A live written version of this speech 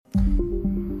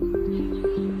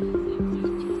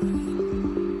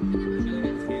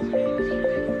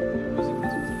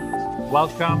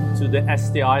Welcome to the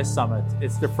SDI Summit.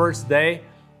 It's the first day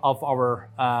of our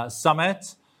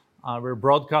summit. We're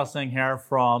broadcasting here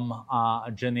from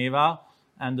Geneva,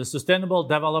 and the Sustainable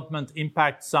Development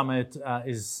Impact Summit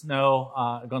is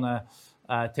now going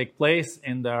to take place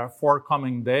in the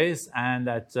forthcoming days. And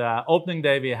at opening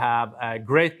day, we have a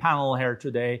great panel here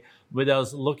today with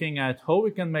us looking at how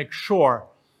we can make sure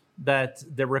that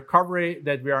the recovery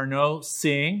that we are now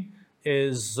seeing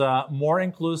is more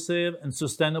inclusive and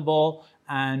sustainable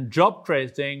and job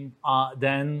creating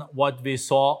than what we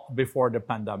saw before the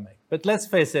pandemic. But let's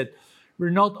face it, we're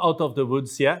not out of the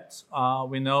woods yet.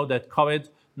 We know that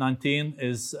COVID-19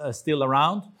 is still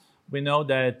around. We know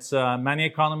that many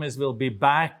economies will be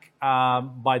back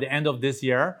by the end of this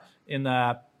year in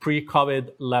a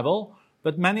pre-COVID level,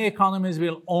 but many economies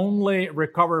will only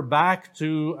recover back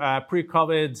to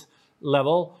pre-COVID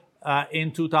level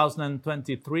in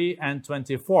 2023 and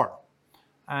 24.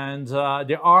 And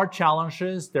there are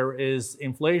challenges. There is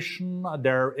inflation.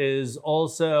 There is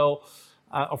also,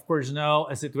 of course, now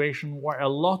a situation where a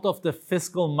lot of the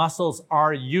fiscal muscles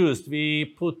are used. We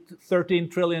put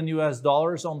 $13 trillion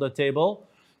on the table.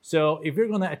 So if we're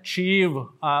going to achieve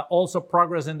also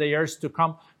progress in the years to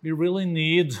come, we really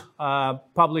need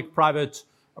public-private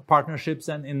partnerships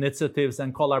and initiatives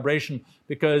and collaboration,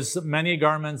 because many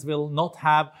governments will not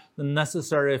have the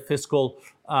necessary fiscal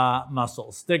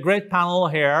muscles. The great panel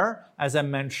here, as I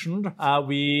mentioned,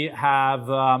 we have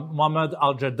Mohammed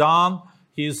Al-Jadaan.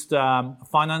 He's the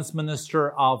finance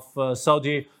minister of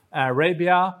Saudi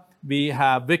Arabia. We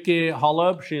have Vicky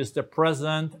Holub. She is the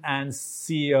president and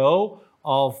CEO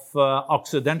of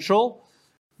Occidental.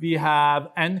 We have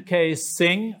N.K.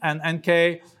 Singh, and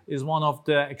N.K. is one of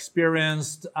the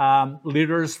experienced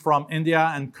leaders from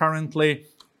India and currently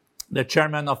the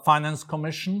chairman of Finance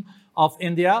Commission of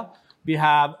India. We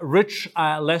have Rich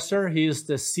Lesser. He is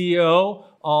the CEO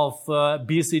of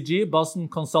BCG, Boston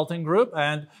Consulting Group,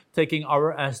 and taking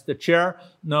over as the chair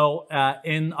now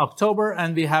in October.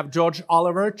 And we have George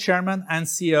Oliver, chairman and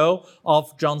CEO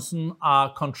of Johnson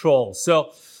Controls.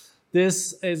 So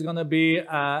this is going to be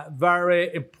a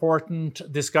very important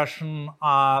discussion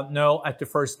now at the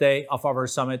first day of our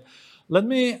summit. Let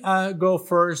me go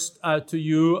first to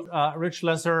you, Rich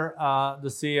Lesser, the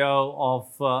CEO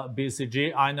of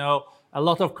BCG. I know a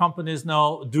lot of companies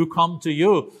now do come to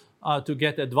you to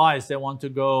get advice. They want to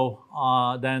go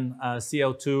then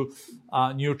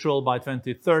CO2 neutral by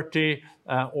 2030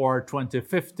 or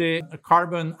 2050.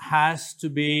 Carbon has to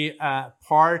be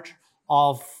part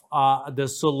of the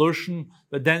solution,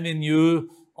 but then we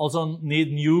also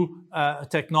need new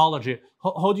technology.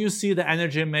 How do you see the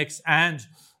energy mix and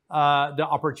the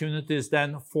opportunities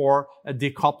then for a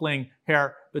decoupling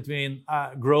here between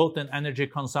growth in energy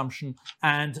consumption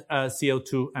and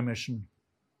CO2 emission?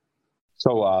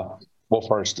 So, well,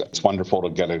 first, it's wonderful to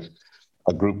get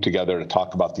a group together to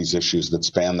talk about these issues that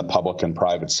span the public and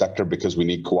private sector, because we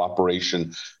need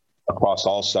cooperation across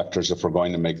all sectors if we're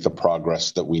going to make the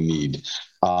progress that we need.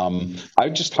 I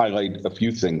would just highlight a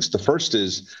few things. The first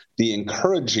is the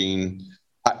encouraging.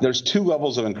 There's two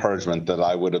levels of encouragement that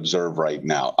I would observe right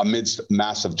now amidst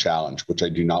massive challenge, which I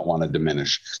do not want to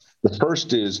diminish. The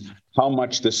first is how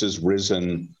much this has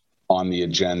risen on the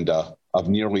agenda of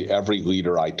nearly every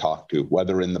leader I talk to,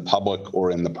 whether in the public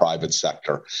or in the private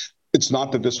sector. It's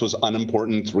not that this was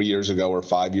unimportant 3 years ago or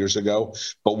 5 years ago,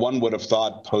 but one would have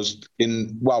thought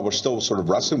while we're still sort of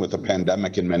wrestling with the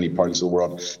pandemic in many parts of the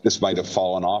world, this might have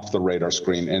fallen off the radar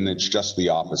screen, and it's just the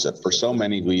opposite. For so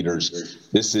many leaders,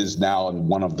 this is now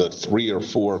one of the 3 or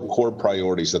 4 core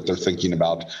priorities that they're thinking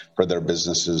about for their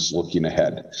businesses looking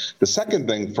ahead. The second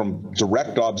thing, from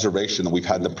direct observation that we've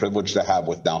had the privilege to have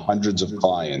with now hundreds of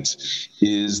clients,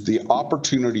 is the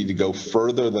opportunity to go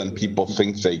further than people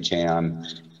think they can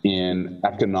in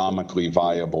economically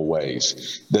viable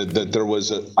ways.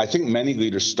 I think many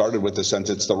leaders started with the sense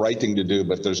it's the right thing to do,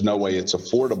 but there's no way it's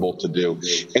affordable to do.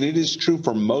 And it is true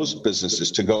for most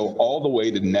businesses. To go all the way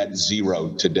to net zero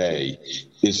today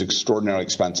is extraordinarily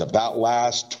expensive. That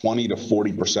last 20 to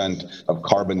 40% of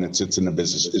carbon that sits in the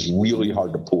business is really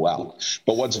hard to pull out.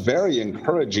 But what's very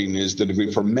encouraging is the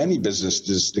degree for many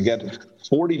businesses to get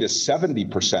 40 to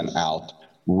 70% out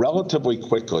relatively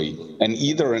quickly, and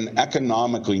either in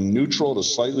economically neutral to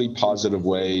slightly positive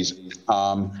ways,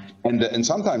 and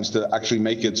sometimes to actually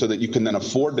make it so that you can then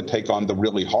afford to take on the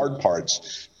really hard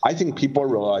parts. I think people are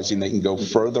realizing they can go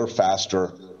further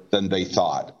faster than they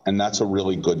thought, and that's a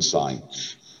really good sign.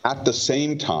 At the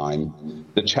same time,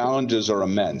 the challenges are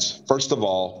immense. First of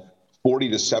all, 40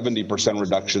 to 70%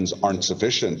 reductions aren't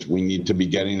sufficient. We need to be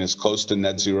getting as close to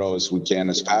net zero as we can,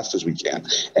 as fast as we can.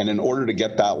 And in order to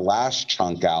get that last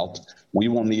chunk out, we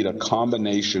will need a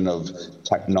combination of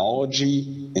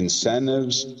technology,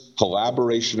 incentives,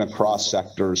 collaboration across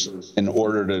sectors in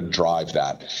order to drive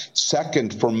that.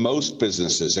 Second, for most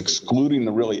businesses, excluding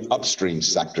the really upstream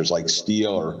sectors like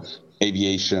steel or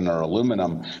aviation or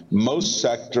aluminum, most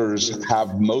sectors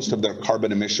have most of their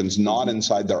carbon emissions not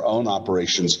inside their own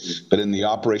operations, but in the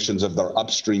operations of their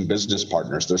upstream business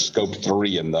partners. Their scope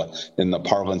 3 in the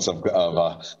parlance of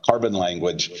carbon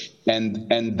language. And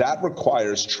that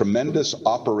requires tremendous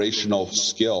operational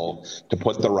skill to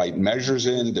put the right measures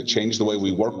in, to change the way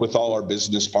we work with all our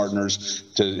business partners,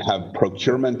 to have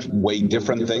procurement weigh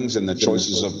different things in the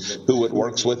choices of who it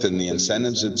works with and the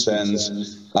incentives it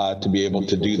sends to be able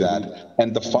to do that.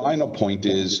 And the final point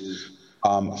is,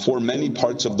 for many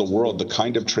parts of the world, the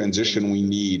kind of transition we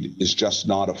need is just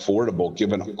not affordable,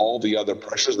 given all the other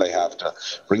pressures they have to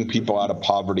bring people out of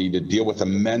poverty, to deal with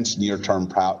immense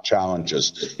near-term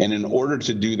challenges. And in order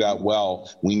to do that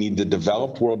well, we need the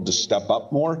developed world to step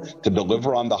up more, to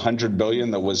deliver on the $100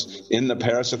 billion that was in the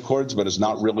Paris Accords but has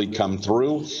not really come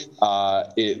through.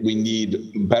 We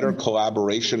need better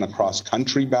collaboration across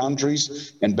country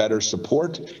boundaries and better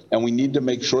support. And we need to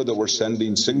make sure that we're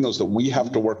sending signals that we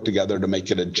have to work together to make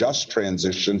it a just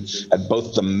transition at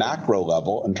both the macro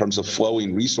level in terms of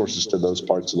flowing resources to those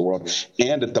parts of the world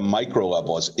and at the micro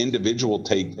level as individual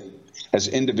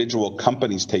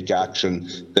companies take action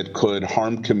that could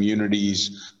harm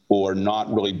communities or not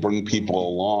really bring people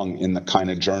along in the kind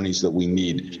of journeys that we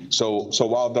need. So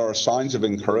while there are signs of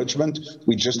encouragement,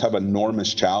 we just have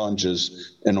enormous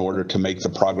challenges in order to make the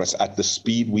progress at the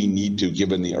speed we need to,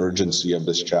 given the urgency of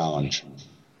this challenge.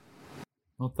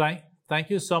 Well, thank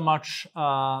you so much,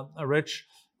 Rich.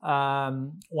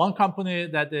 One company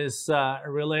that is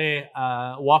really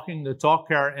walking the talk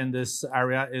here in this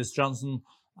area is Johnson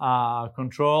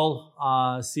Control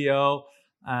CEO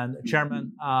and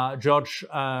Chairman George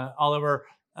Oliver.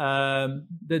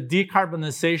 The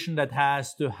decarbonization that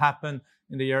has to happen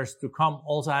in the years to come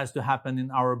also has to happen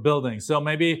in our buildings. So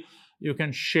maybe you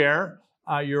can share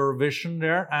your vision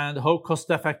there, and how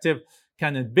cost-effective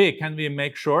can it be? Can we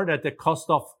make sure that the cost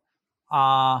of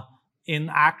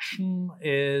inaction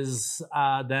is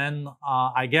then,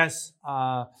 I guess,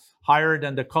 higher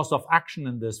than the cost of action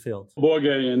in this field? Borge,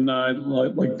 and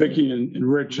like Vicky and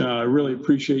Rich, I really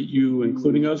appreciate you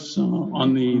including us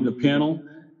on the panel.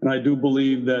 And I do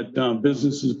believe that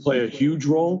businesses play a huge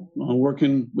role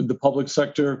working with the public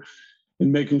sector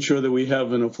in making sure that we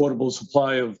have an affordable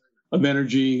supply of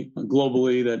energy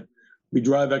globally, that we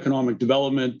drive economic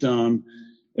development,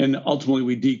 and ultimately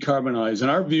we decarbonize.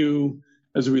 And our view,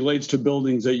 as it relates to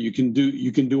buildings, that you can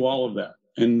do all of that.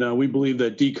 And we believe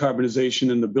that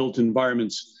decarbonization in the built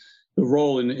environments, the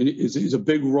role is a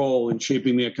big role in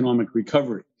shaping the economic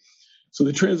recovery. So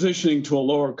the transitioning to a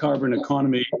lower carbon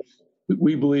economy,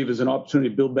 we believe, is an opportunity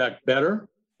to build back better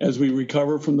as we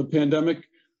recover from the pandemic.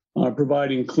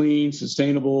 Providing clean,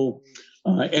 sustainable,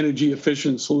 energy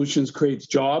efficient solutions creates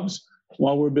jobs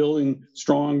while we're building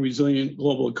strong, resilient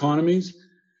global economies.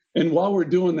 And while we're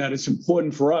doing that, it's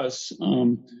important for us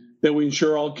that we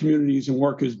ensure all communities and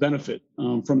workers benefit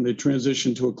from the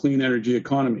transition to a clean energy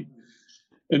economy.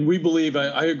 And we believe,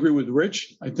 I agree with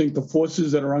Rich, I think the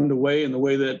forces that are underway and the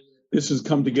way that this has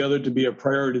come together to be a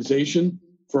prioritization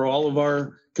for all of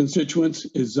our constituents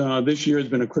is this year has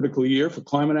been a critical year for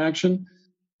climate action.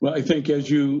 Well, I think, as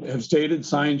you have stated,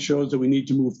 science shows that we need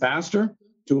to move faster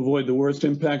to avoid the worst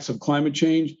impacts of climate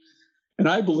change. And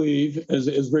I believe,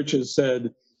 as Rich has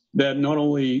said, that not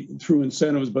only through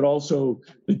incentives, but also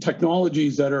the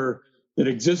technologies that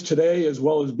exist today, as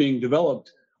well as being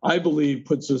developed, I believe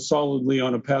puts us solidly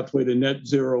on a pathway to net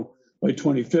zero by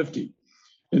 2050.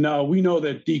 And now we know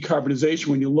that decarbonization,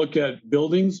 when you look at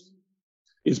buildings,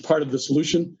 is part of the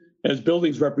solution, as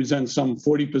buildings represent some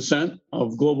 40%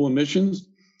 of global emissions.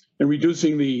 And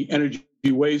reducing the energy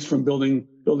waste from buildings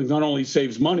not only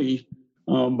saves money,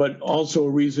 but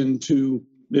also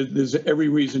there's every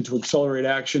reason to accelerate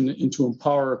action and to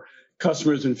empower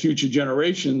customers and future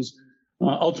generations,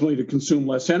 ultimately to consume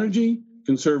less energy,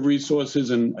 conserve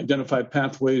resources, and identify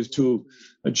pathways to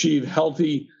achieve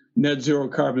healthy net zero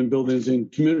carbon buildings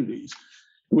and communities.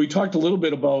 We talked a little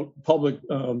bit about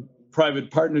public-private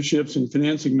partnerships and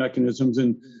financing mechanisms,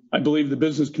 and I believe the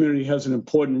business community has an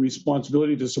important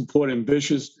responsibility to support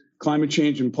ambitious climate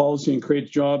change and policy and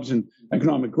create jobs and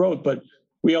economic growth, but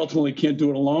we ultimately can't do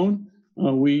it alone.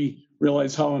 We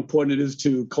realize how important it is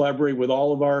to collaborate with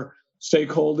all of our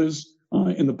stakeholders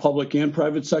in the public and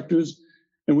private sectors.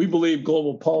 And we believe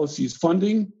global policies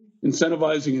funding,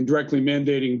 incentivizing, and directly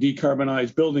mandating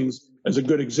decarbonized buildings as a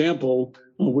good example,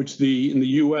 which in the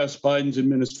U.S., Biden's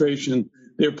administration,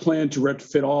 their plan to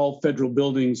retrofit all federal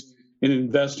buildings and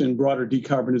invest in broader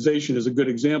decarbonization is a good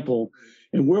example.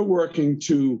 And we're working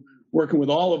with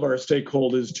all of our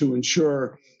stakeholders to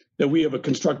ensure that we have a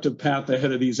constructive path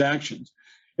ahead of these actions.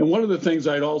 And one of the things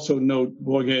I'd also note,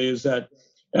 Borge, is that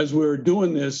as we're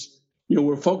doing this,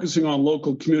 we're focusing on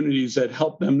local communities that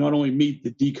help them not only meet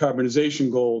the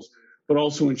decarbonization goals, but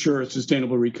also ensure a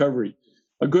sustainable recovery.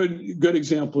 A good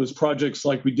example is projects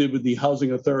like we did with the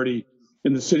Housing Authority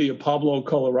in the city of Pueblo,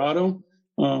 Colorado,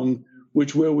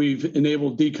 where we've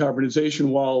enabled decarbonization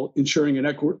while ensuring an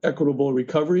equitable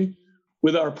recovery.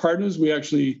 With our partners, we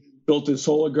actually built a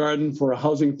solar garden for a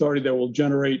housing authority that will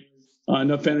generate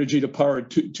enough energy to power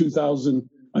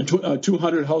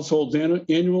 200 households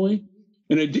annually.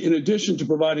 In addition to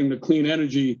providing the clean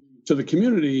energy to the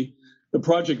community, the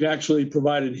project actually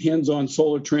provided hands-on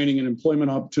solar training and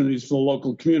employment opportunities for the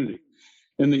local community.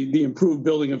 And the improved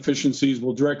building efficiencies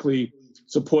will directly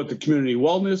support the community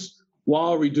wellness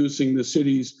while reducing the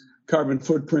city's carbon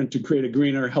footprint to create a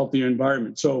greener, healthier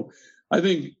environment. So I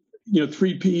think,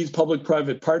 3 Ps,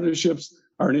 public-private partnerships,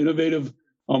 are an innovative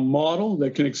model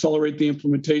that can accelerate the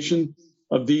implementation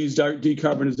of these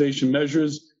decarbonization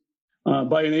measures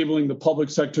by enabling the public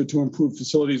sector to improve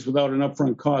facilities without an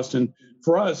upfront cost. And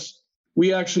for us,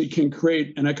 we actually can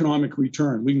create an economic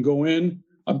return. We can go in,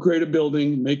 upgrade a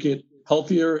building, make it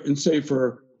healthier and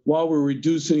safer while we're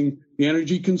reducing the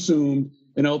energy consumed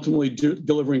and ultimately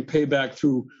delivering payback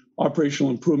through operational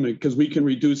improvement, because we can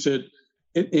reduce it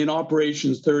in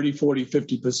operations 30, 40,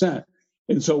 50%.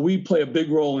 And so we play a big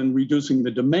role in reducing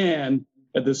the demand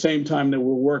at the same time that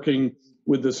we're working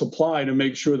with the supply to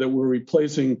make sure that we're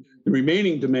replacing the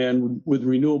remaining demand with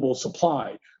renewable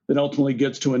supply that ultimately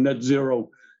gets to a net zero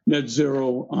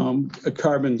a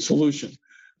carbon solution.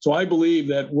 So I believe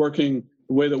that working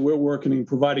the way that we're working and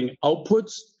providing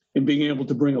outputs and being able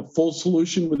to bring a full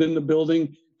solution within the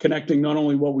building, connecting not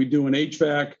only what we do in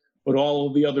HVAC, but all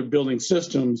of the other building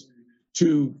systems,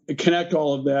 to connect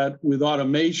all of that with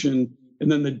automation.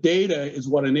 And then the data is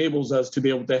what enables us to be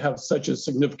able to have such a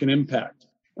significant impact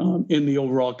in the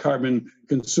overall carbon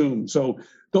consumed. So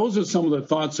those are some of the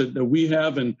thoughts that we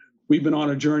have. And we've been on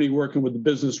a journey working with the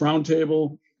Business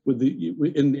Roundtable,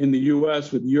 in the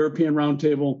US, with the European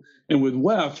Roundtable, and with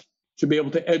WEF to be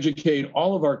able to educate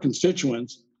all of our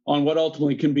constituents on what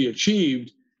ultimately can be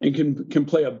achieved and can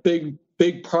play a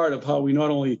big part of how we not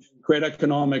only create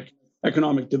economic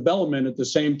development at the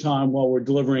same time while we're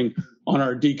delivering on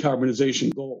our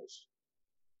decarbonization goals.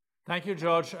 Thank you,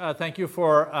 George. Thank you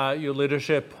for your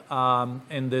leadership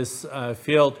in this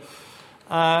field.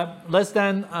 Let's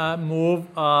then move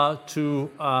to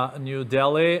New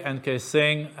Delhi. NK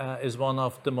Singh is one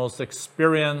of the most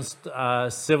experienced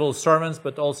civil servants,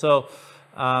 but also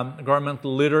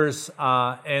governmental leaders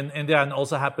in India, and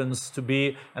also happens to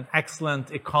be an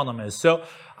excellent economist. So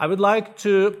I would like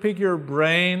to pick your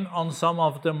brain on some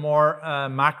of the more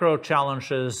macro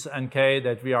challenges, NK,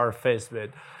 that we are faced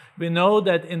with. We know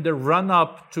that in the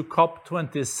run-up to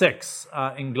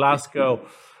COP26 in Glasgow,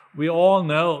 we all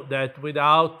know that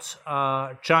without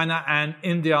China and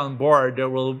India on board, there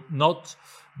will not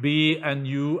be a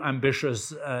new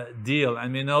ambitious deal.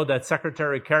 And we know that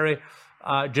Secretary Kerry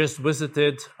just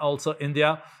visited also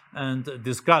India and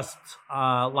discussed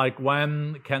like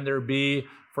when can there be,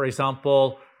 for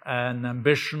example, an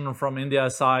ambition from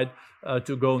India's side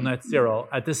to go net zero.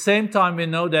 At the same time, we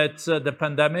know that the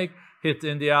pandemic hit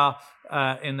India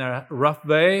in a rough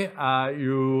way.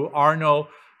 You are now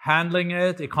handling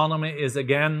it. Economy is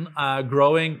again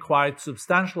growing quite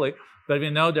substantially, but we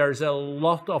know there's a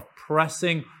lot of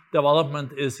pressing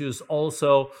development issues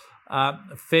also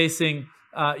facing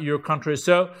your country.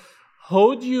 So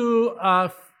how do you,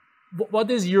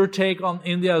 what is your take on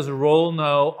India's role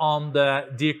now on the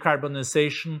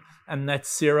decarbonization and net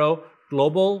zero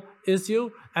global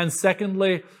issue? And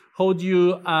secondly, how do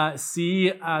you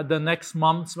see the next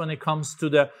months when it comes to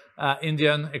the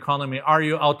Indian economy? Are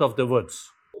you out of the woods?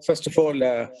 First of all,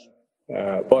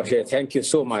 Borge, thank you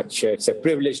so much. It's a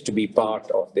privilege to be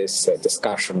part of this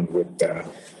discussion with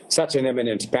such an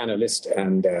eminent panelist.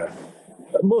 And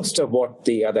most of what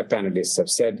the other panelists have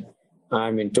said,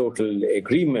 I'm in total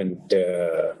agreement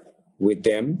with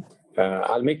them.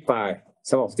 I'll make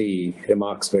some of the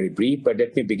remarks very brief, but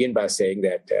let me begin by saying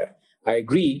that I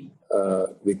agree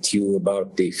with you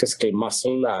about the fiscal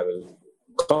muscle. I will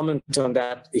comment on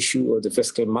that issue of the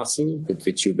fiscal muscle with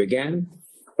which you began,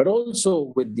 but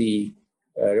also with the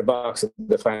remarks of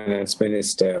the finance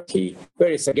minister. He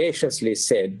very sagaciously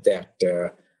said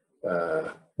that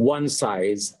one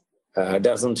size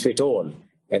doesn't fit all.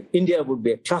 And India would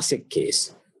be a classic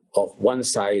case of one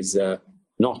size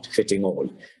not fitting all.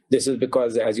 This is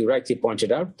because, as you rightly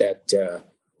pointed out, that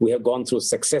We have gone through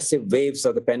successive waves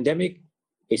of the pandemic.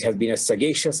 It has been a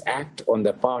sagacious act on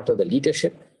the part of the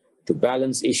leadership to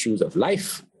balance issues of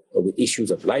life with issues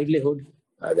of livelihood.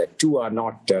 The two are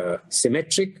not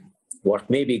symmetric. What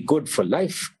may be good for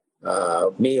life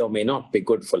may or may not be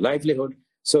good for livelihood.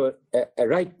 So a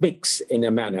right mix in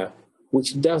a manner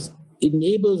which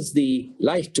enables the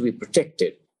life to be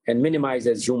protected and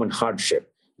minimizes human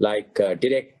hardship, like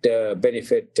direct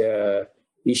benefit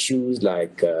issues,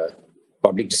 like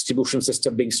public distribution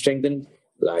system being strengthened,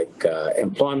 like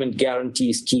employment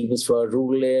guarantee schemes for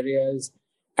rural areas.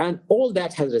 And all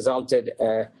that has resulted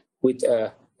with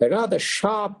a rather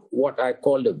sharp, what I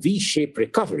call a V-shaped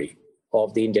recovery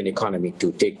of the Indian economy,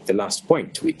 to take the last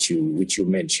point which you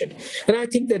mentioned. And I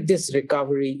think that this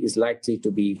recovery is likely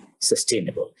to be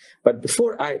sustainable. But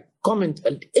before I comment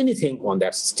on anything on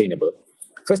that sustainable,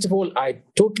 first of all, I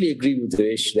totally agree with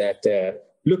Vish that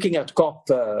looking at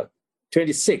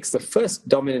COP26, the first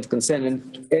dominant concern,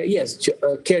 and yes,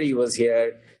 Kerry was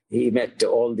here, he met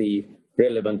all the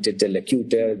relevant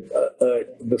interlocutors.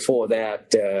 Before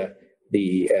that,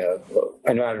 the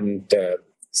Environment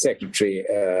Secretary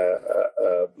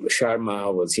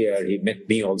Sharma was here. He met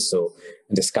me also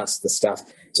and discussed the stuff.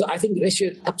 So I think Rishi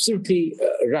is absolutely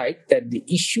right that the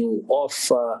issue of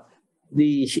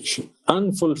the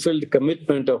unfulfilled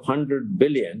commitment of 100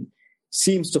 billion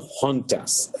seems to haunt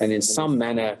us. And in some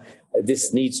manner,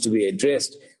 this needs to be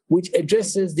addressed, which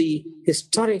addresses the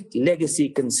historic legacy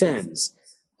concerns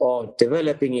of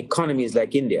developing economies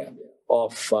like India,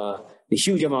 of the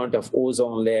huge amount of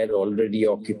ozone layer already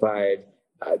occupied,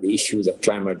 the issues of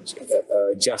climate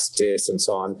justice and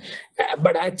so on.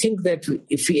 But I think that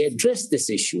if we address this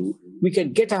issue, we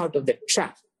can get out of the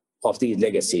trap of these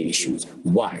legacy issues.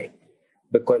 Why?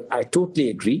 Because I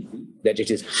totally agree that it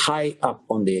is high up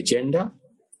on the agenda.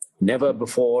 Never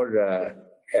before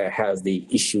has the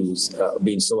issues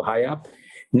been so high up.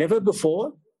 Never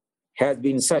before has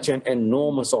been such an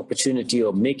enormous opportunity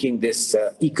of making this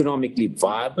economically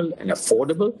viable and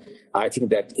affordable. I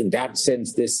think that in that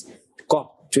sense, this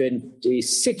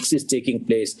COP26 is taking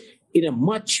place in a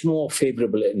much more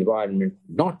favorable environment,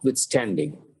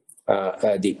 notwithstanding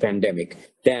the pandemic,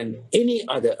 than any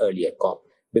other earlier COP,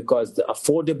 because the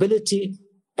affordability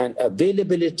and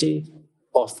availability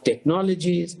of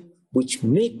technologies which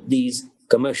make these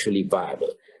commercially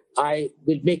viable. I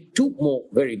will make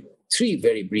three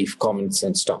very brief comments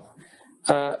and stop.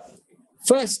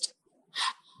 First,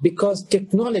 because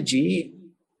technology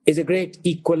is a great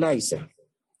equalizer,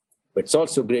 but it's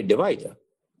also a great divider,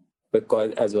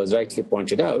 because, as was rightly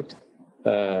pointed out,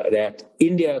 that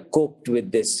India coped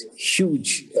with this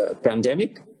huge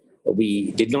pandemic.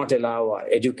 We did not allow our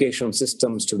education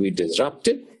systems to be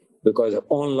disrupted because of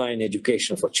online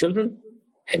education for children.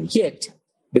 And yet,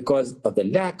 because of the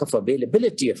lack of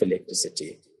availability of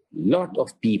electricity, a lot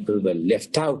of people were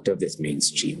left out of this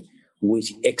mainstream,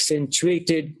 which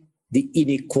accentuated the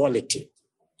inequality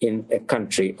in a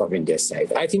country of India's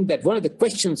size. I think that one of the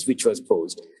questions which was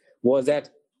posed was that,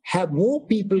 have more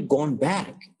people gone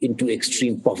back into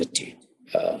extreme poverty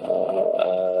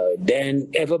than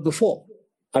ever before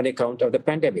on account of the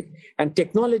pandemic? And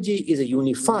technology is a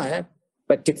unifier,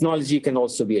 but technology can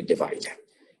also be a divider.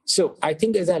 So I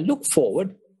think as I look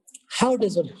forward, how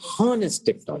does one harness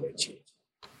technology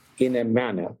in a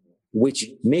manner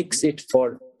which makes it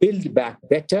for Build Back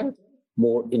better,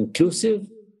 more inclusive,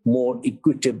 more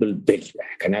equitable build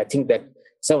back? And I think that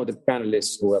some of the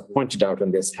panelists who have pointed out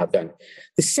on this have done.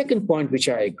 The second point, which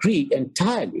I agree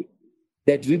entirely,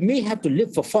 that we may have to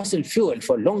live for fossil fuel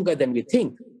for longer than we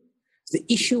think. The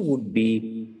issue would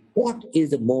be, what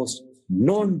is the most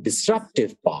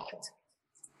non-disruptive path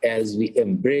as we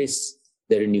embrace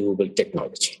the renewable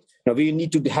technology? Now, we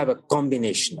need to have a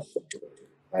combination of the two.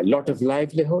 A lot of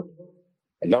livelihood,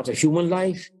 a lot of human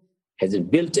life has been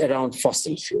built around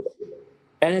fossil fuel.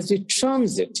 And as we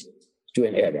transit to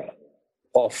an era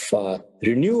of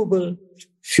renewable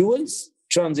fuels,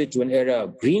 transit to an era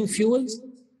of green fuels,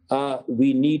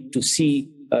 we need to see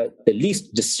the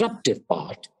least disruptive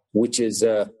part, which is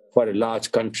for a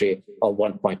large country of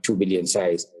 1.2 billion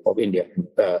size of India,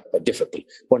 difficult.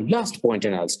 One last point,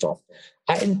 and I'll stop.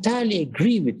 I entirely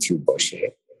agree with you,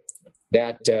 Boshe,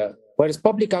 that whereas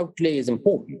public outlay is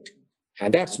important,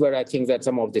 and that's where I think that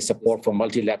some of the support from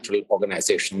multilateral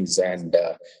organizations and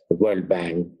the World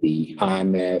Bank, the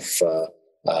IMF,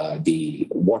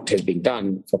 what has been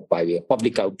done by way of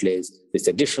public outlays, this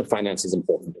additional finance is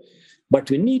important.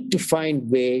 But we need to find a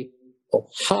way of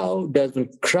how does one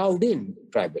crowd in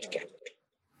private capital.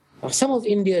 Now, some of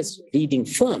India's leading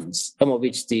firms, some of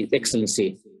which the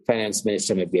Excellency Finance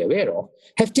Minister may be aware of,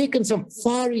 have taken some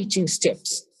far-reaching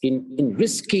steps in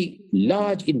risky,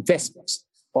 large investments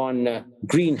on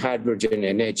green hydrogen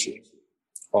energy,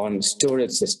 on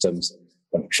storage systems,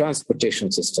 on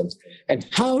transportation systems? And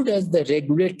how does the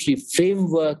regulatory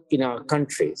framework in our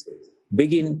countries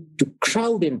begin to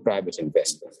crowd in private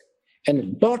investment? And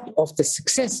a lot of the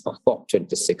success of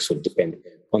COP26 will depend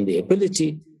on the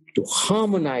ability to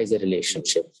harmonize a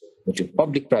relationship between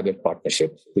public-private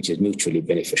partnership, which is mutually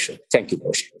beneficial. Thank you,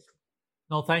 Moshe.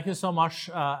 No, thank you so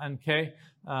much, NK.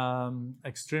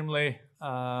 Extremely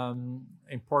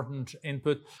important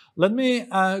input. Let me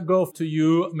go to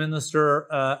you, Minister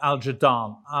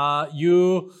Al-Jadaan.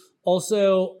 You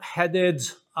also headed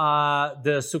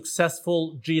the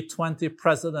successful G20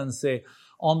 presidency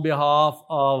on behalf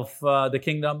of the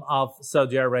Kingdom of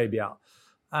Saudi Arabia.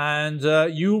 And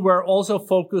you were also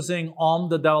focusing on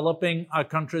the developing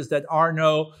countries that are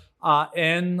now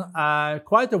in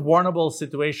quite a vulnerable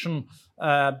situation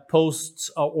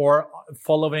post or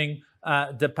following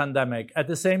the pandemic. At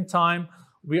the same time,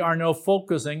 we are now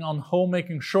focusing on how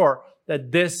making sure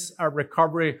that this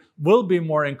recovery will be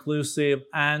more inclusive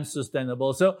and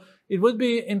sustainable. So it would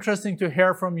be interesting to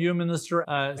hear from you, Minister.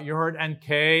 You heard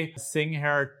NK Singh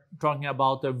here talking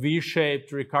about the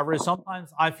V-shaped recovery.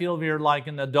 Sometimes I feel we're like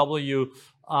in a W-shaped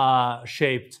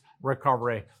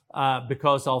recovery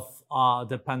because of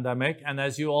the pandemic. And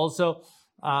as you also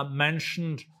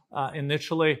mentioned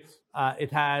initially,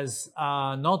 it has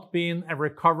not been a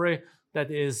recovery that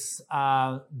is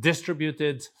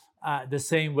distributed the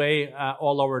same way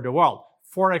all over the world.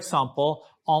 For example,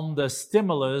 on the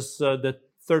stimulus, the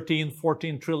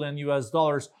 14 trillion US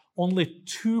dollars, only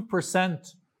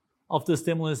 2% of the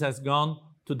stimulus has gone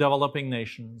to developing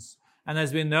nations. And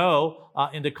as we know,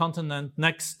 in the continent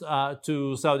next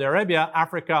to Saudi Arabia,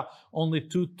 Africa, only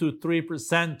 2 to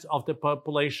 3% of the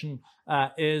population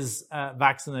is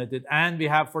vaccinated. And we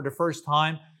have, for the first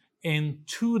time in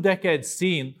 2 decades,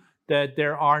 seen that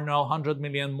there are now 100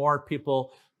 million more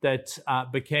people that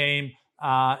became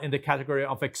in the category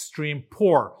of extreme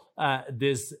poor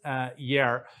this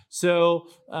year. So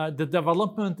the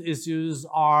development issues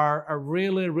are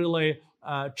really, really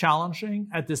challenging.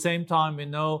 At the same time, we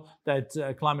know that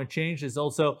climate change is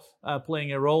also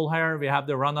playing a role here. We have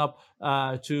the run-up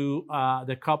to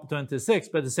the COP26,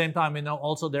 but at the same time, we know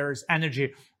also there is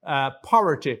energy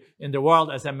poverty in the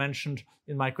world, as I mentioned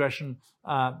in my question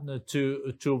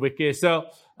to Vicky. So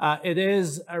it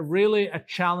is really a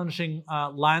challenging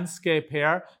landscape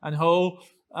here. And how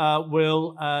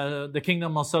will the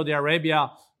Kingdom of Saudi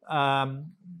Arabia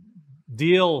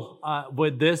deal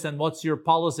with this, and what's your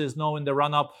policies now in the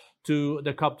run-up to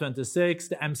the COP26,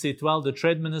 the MC12, the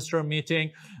trade minister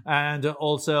meeting, and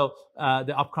also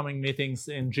the upcoming meetings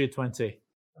in G20?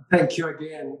 Thank you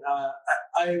again.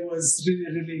 I was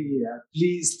really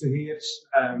pleased to hear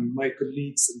my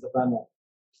colleagues in the panel.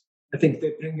 I think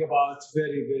they bring about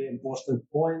very, very important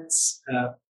points,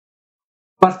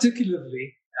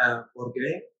 particularly,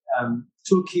 Jorge,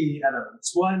 2 key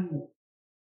elements. One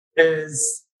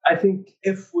is, I think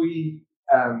if we,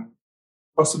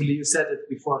 possibly you said it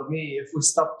before me, if we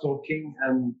stop talking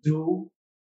and do,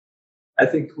 I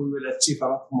think we will achieve a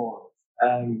lot more.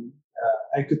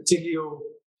 I could tell you,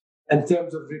 in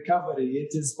terms of recovery,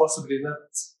 it is possibly not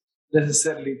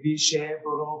necessarily V-shape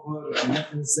or over, and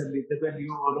not necessarily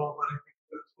W or over,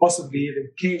 possibly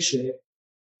even K-shape,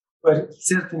 but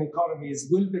certain economies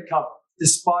will pick up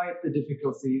despite the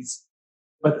difficulties,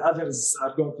 but others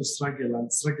are going to struggle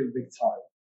and struggle big time.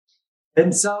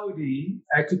 In Saudi,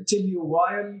 I could tell you,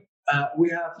 while we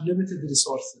have limited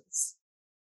resources,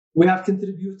 we have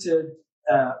contributed,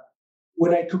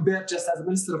 when I compare just as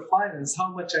Minister of Finance, how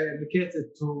much I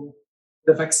allocated to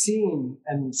the vaccine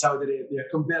in Saudi Arabia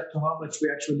compared to how much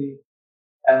we actually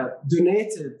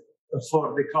donated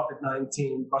for the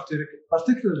COVID-19,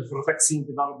 particularly for vaccine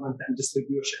development and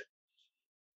distribution.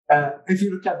 If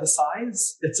you look at the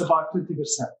size, it's about 20%.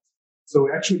 So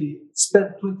we actually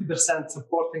spent 20%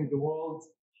 supporting the world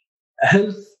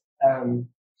health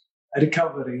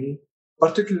recovery,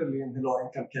 particularly in the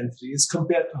low-income countries,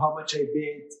 compared to how much I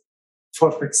paid for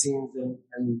vaccines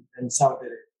in Saudi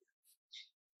Arabia.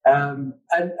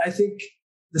 And I think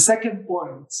the second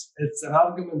point, it's an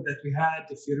argument that we had,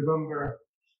 if you remember,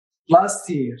 last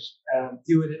year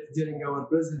during our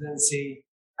presidency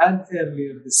and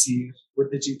earlier this year with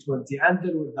the G20 and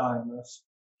then with the IMF,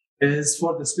 is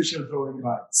for the special drawing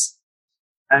rights.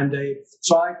 And I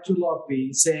tried to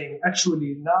lobby saying,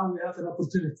 actually, now we have an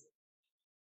opportunity.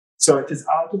 So it is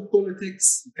out of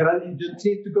politics. You don't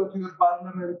need to go to your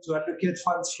parliament to allocate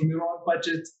funds from your own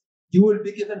budget. You will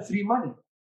be given free money.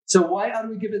 So why are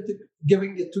we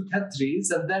giving it to countries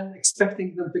and then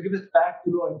expecting them to give it back to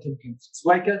low-income countries?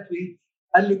 Why can't we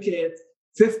allocate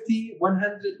 50,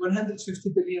 100, 150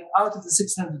 billion out of the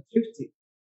 650,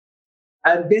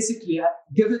 and basically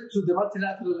give it to the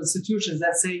multilateral institutions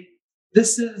and say,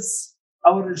 this is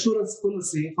our insurance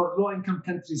policy for low-income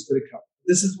countries to recover.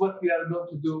 This is what we are going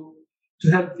to do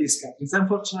to help these countries.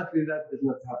 Unfortunately, that did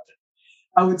not happen.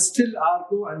 I would still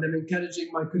argue, and I'm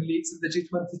encouraging my colleagues in the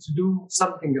G20 to do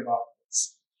something about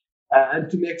this, and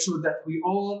to make sure that we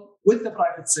all, with the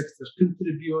private sector,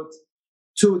 contribute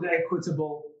to the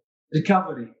equitable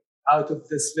recovery out of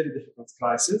this very difficult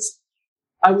crisis.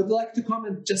 I would like to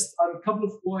comment just on a couple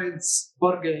of points,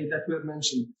 Jorge, that were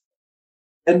mentioned,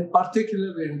 and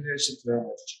particularly in relation to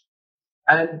energy.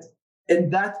 And in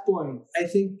that point, I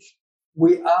think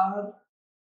we are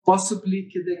possibly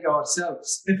kidding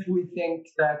ourselves if we think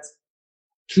that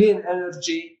clean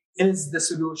energy is the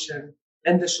solution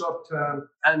in the short term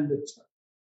and mid-term.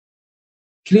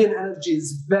 Clean energy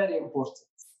is very important,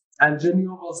 and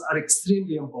renewables are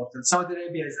extremely important. Saudi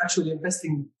Arabia is actually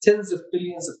investing tens of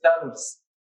billions of dollars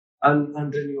on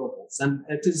renewables, and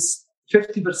it is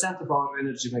 50% of our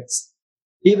energy mix,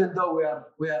 even though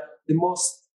we are the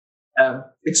most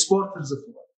exporters of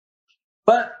oil.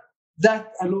 But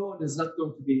that alone is not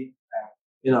going to be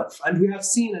enough. And we have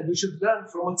seen, and we should learn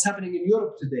from what's happening in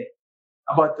Europe today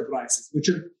about the prices. We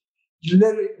should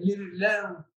literally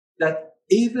learn that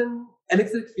even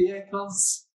electric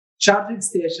vehicles, charging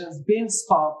stations being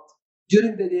stopped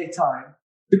during the daytime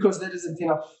because there isn't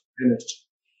enough energy.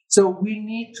 So we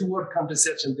need to work on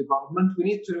research and development. We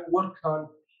need to work on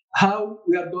how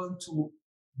we are going to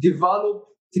develop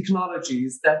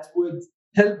technologies that would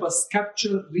help us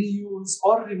capture, reuse,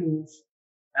 or remove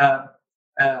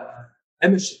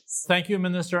emissions. Thank you,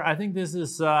 Minister. I think this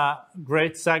is a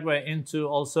great segue into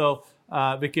also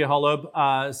Vicky Holub,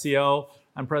 CEO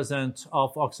and President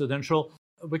of Occidental.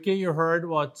 Vicky, you heard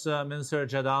what Minister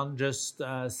Jadaan just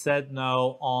said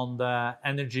now on the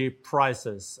energy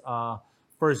prices.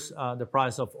 First, the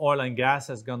price of oil and gas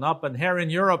has gone up. And here in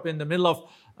Europe, in the middle of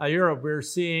Europe, we're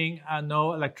seeing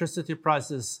no electricity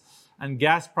prices and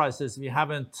gas prices we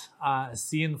haven't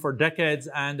seen for decades.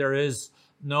 And there is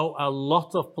a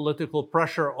lot of political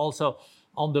pressure also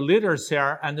on the leaders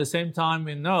here. And at the same time,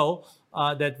 we know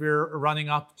that we're running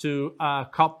up to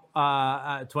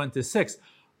COP26.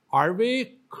 Are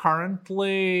we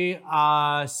currently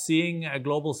seeing a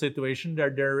global situation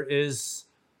that there is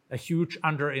a huge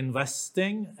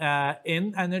underinvesting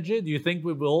in energy? Do you think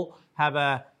we will have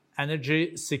a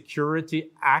energy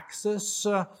security access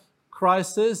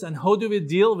crisis? And how do we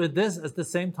deal with this at the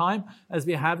same time as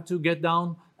we have to get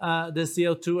down the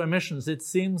CO2 emissions? It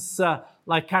seems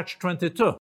like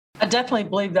catch-22. I definitely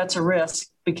believe that's a risk,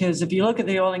 because if you look at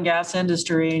the oil and gas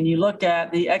industry and you look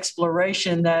at the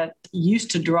exploration that used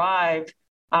to drive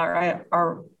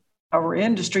our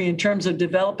industry in terms of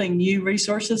developing new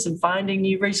resources and finding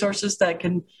new resources that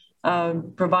can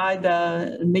provide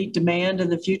meet demand in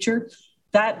the future,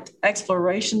 that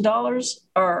exploration dollars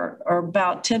are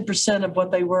about 10% of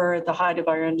what they were at the height of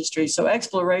our industry. So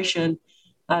exploration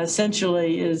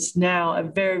essentially is now a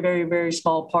very, very, very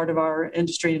small part of our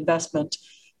industry investment.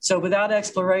 So without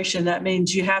exploration, that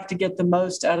means you have to get the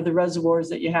most out of the reservoirs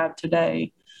that you have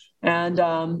today. And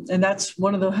that's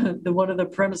one of the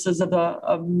premises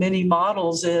of many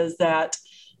models, is that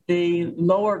the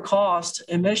lower cost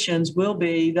emissions will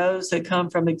be those that come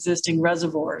from existing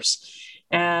reservoirs.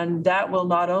 And that will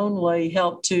not only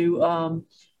help to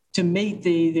meet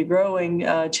the growing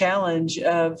challenge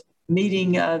of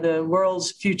meeting the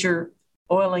world's future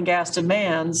oil and gas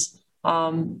demands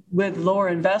with lower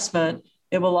investment,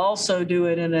 it will also do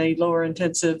it in a lower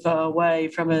intensive way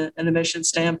from an emission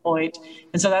standpoint.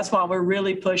 And so that's why we're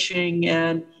really pushing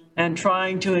and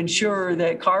trying to ensure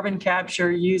that carbon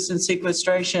capture, use, and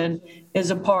sequestration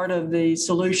is a part of the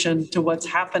solution to what's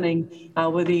happening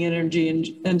with the energy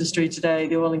industry today,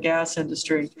 the oil and gas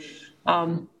industry.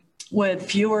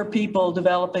 With fewer people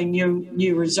developing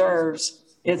new reserves,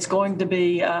 it's going to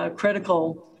be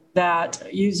critical that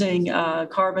using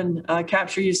carbon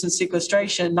capture, use, and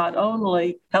sequestration not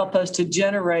only help us to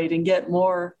generate and get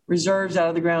more reserves out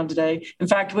of the ground today. In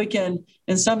fact, we can,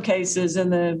 in some cases, in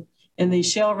the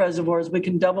shale reservoirs, we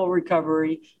can double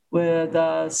recovery with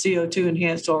CO2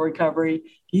 enhanced oil recovery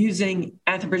using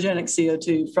anthropogenic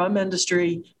CO2 from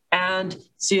industry and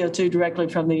CO2 directly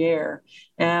from the air.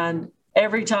 And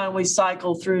every time we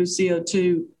cycle through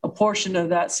CO2, a portion of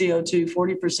that CO2,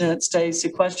 40%, stays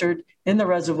sequestered in the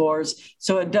reservoirs.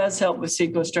 So it does help with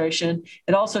sequestration.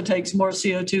 It also takes more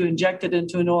CO2 injected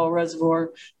into an oil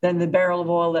reservoir than the barrel of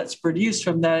oil that's produced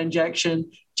from that injection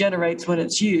generates when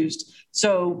it's used.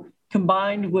 So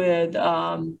combined with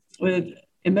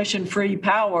emission-free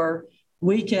power,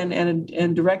 we can,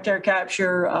 and direct air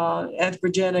capture,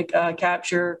 anthropogenic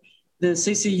capture, the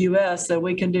CCUS that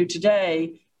we can do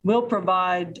today will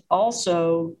provide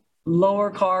also lower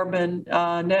carbon,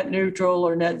 net neutral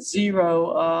or net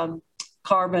zero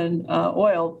carbon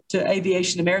oil to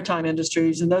aviation and maritime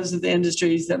industries. And those are the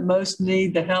industries that most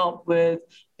need the help with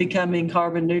becoming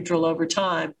carbon neutral over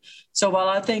time. So while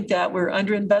I think that we're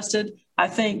underinvested, I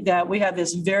think that we have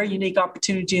this very unique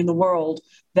opportunity in the world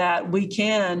that we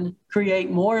can create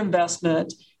more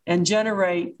investment and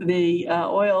generate the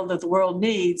oil that the world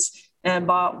needs, and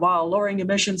while lowering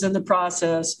emissions in the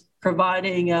process,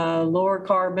 providing lower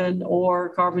carbon or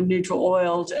carbon neutral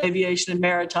oil to aviation and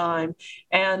maritime.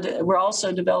 And we're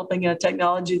also developing a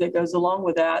technology that goes along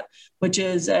with that, which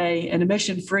is an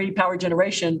emission-free power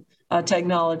generation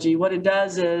technology. What it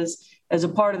does is, as a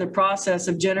part of the process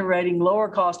of generating lower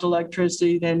cost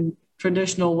electricity than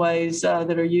traditional ways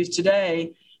that are used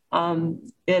today,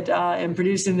 in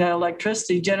producing that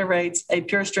electricity generates a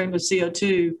pure stream of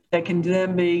CO2 that can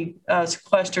then be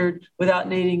sequestered without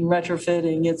needing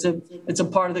retrofitting. It's a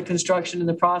part of the construction in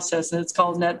the process, and it's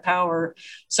called net power.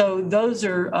 So those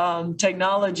are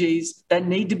technologies that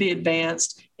need to be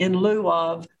advanced in lieu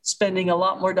of spending a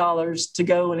lot more dollars to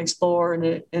go and explore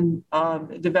and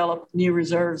develop new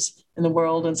reserves in the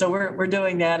world. And so we're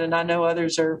doing that, and I know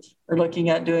others are looking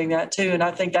at doing that too. And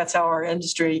I think that's how our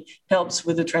industry helps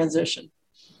with the transition.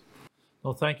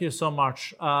 Well, thank you so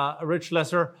much. Rich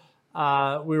Lesser,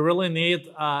 we really need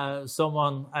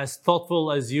someone as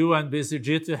thoughtful as you and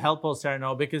BCG to help us here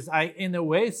now, because I, in a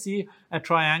way, see a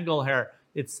triangle here.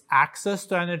 It's access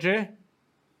to energy,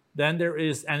 then there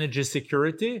is energy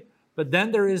security, but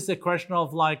then there is the question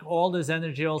of like all this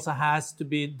energy also has to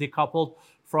be decoupled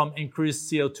from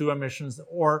increased CO2 emissions,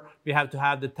 or we have to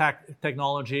have the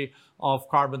technology of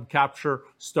carbon capture,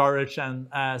 storage, and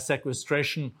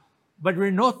sequestration. But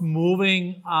we're not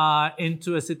moving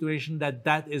into a situation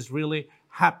that is really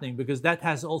happening, because that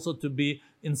has also to be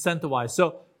incentivized.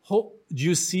 So do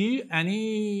you see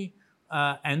any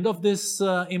end of this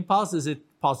impasse? Is it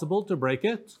possible to break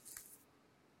it?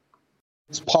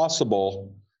 It's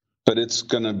possible, but it's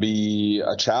going to be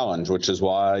a challenge, which is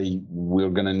why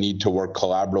we're going to need to work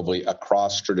collaboratively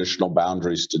across traditional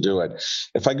boundaries to do it.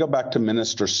 If I go back to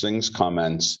Minister Singh's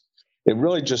comments, it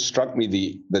really just struck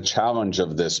me the challenge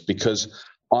of this, because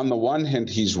on the one hand,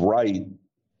 he's right,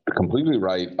 completely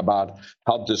right, about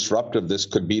how disruptive this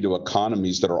could be to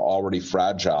economies that are already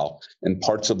fragile in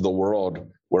parts of the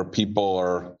world where people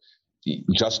are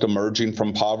just emerging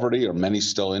from poverty, or many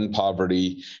still in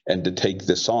poverty, and to take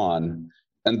this on.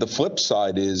 And the flip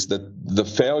side is that the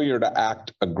failure to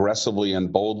act aggressively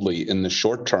and boldly in the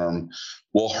short term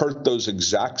will hurt those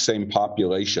exact same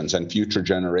populations and future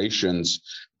generations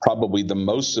probably the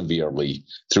most severely,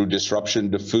 through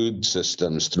disruption to food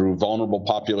systems, through vulnerable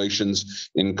populations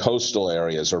in coastal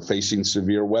areas or facing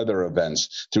severe weather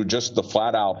events, through just the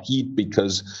flat out heat,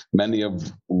 because many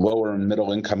of lower and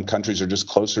middle income countries are just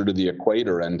closer to the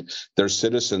equator, and their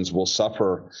citizens will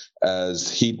suffer as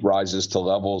heat rises to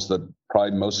levels that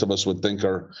probably most of us would think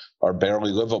are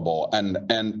barely livable.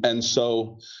 And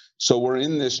so we're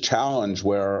in this challenge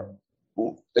where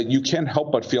you can't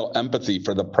help but feel empathy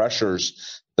for the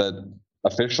pressures that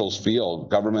officials feel,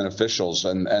 government officials,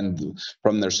 and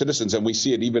from their citizens. And we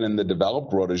see it even in the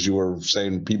developed world, as you were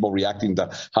saying, people reacting to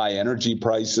high energy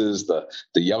prices, the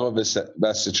yellow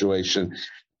vest situation.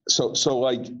 So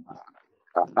like,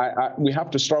 we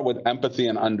have to start with empathy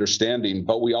and understanding,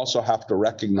 but we also have to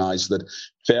recognize that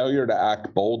failure to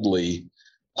act boldly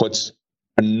puts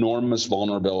enormous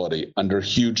vulnerability under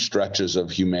huge stretches of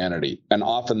humanity, and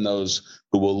often those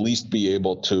who will least be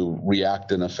able to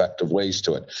react in effective ways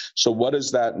to it. So what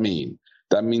does that mean?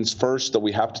 That means first that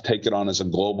we have to take it on as a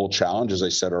global challenge, as I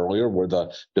said earlier, where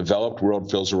the developed world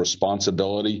feels a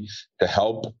responsibility to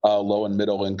help low and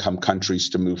middle income countries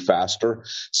to move faster.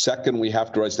 Second, we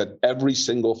have to realize that every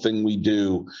single thing we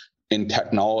do in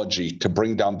technology to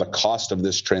bring down the cost of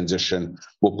this transition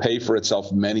will pay for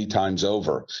itself many times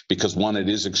over, because one, it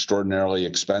is extraordinarily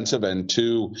expensive, and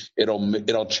two,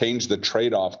 it'll change the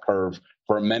trade-off curve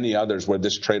for many others where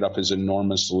this trade-off is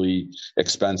enormously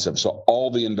expensive. So all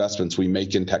the investments we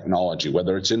make in technology,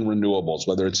 whether it's in renewables,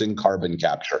 whether it's in carbon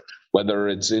capture, whether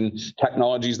it's in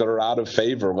technologies that are out of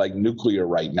favor like nuclear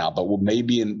right now, but will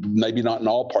maybe not in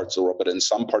all parts of the world, but in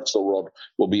some parts of the world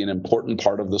will be an important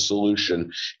part of the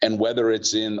solution. And whether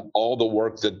it's in all the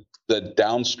work that the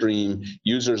downstream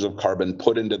users of carbon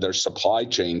put into their supply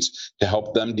chains to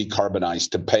help them decarbonize,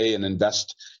 to pay and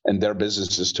invest in their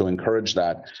businesses to encourage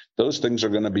that, those things are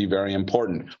going to be very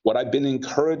important. What I've been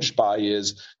encouraged by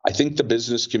is, I think the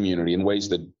business community, in ways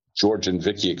that George and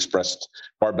Vicky expressed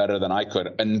far better than I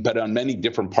could, but on many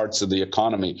different parts of the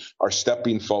economy are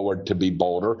stepping forward to be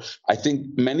bolder. I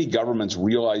think many governments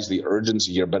realize the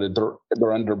urgency here, but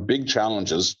they're under big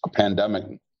challenges, a pandemic,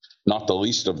 not the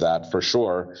least of that for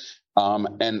sure.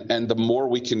 And the more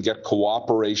we can get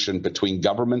cooperation between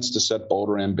governments to set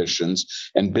bolder ambitions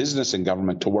and business and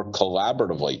government to work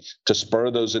collaboratively to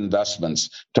spur those investments,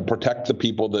 to protect the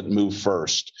people that move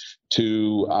first,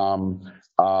 to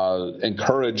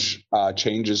encourage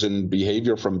changes in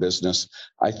behavior from business,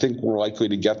 I think we're likely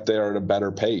to get there at a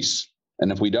better pace.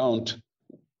 And if we don't,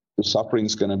 the suffering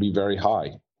is going to be very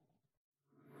high.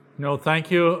 No,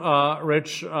 thank you,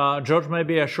 Rich. George,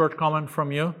 maybe a short comment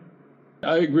from you.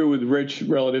 I agree with Rich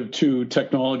relative to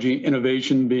technology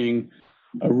innovation being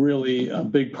a really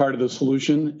big part of the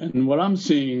solution. And what I'm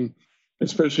seeing,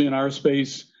 especially in our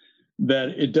space, that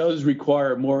it does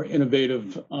require more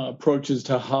innovative approaches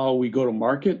to how we go to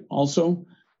market also,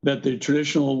 that the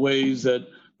traditional ways that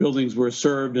buildings were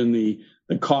served and the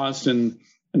cost and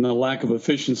the lack of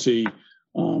efficiency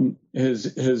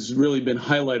has really been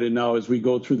highlighted now as we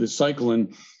go through this cycle.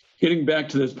 And getting back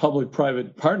to this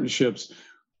public-private partnerships,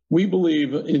 we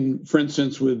believe in, for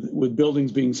instance, with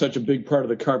buildings being such a big part of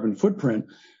the carbon footprint,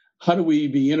 how do we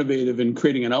be innovative in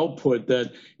creating an output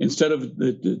that instead of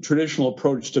the traditional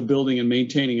approach to building and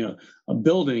maintaining a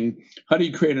building, how do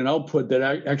you create an output that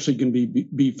actually can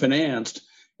be financed,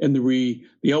 and the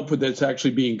output that's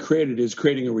actually being created is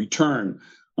creating a return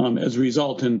as a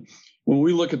result. And when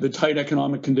we look at the tight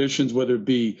economic conditions, whether it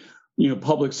be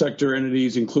public sector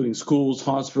entities, including schools,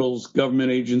 hospitals,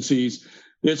 government agencies,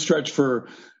 they're stretched for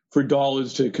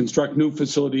dollars to construct new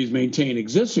facilities, maintain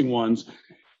existing ones.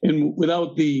 And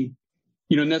without the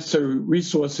necessary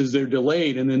resources, they're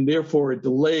delayed, and then therefore it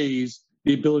delays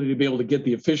the ability to be able to get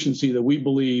the efficiency that we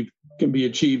believe can be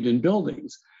achieved in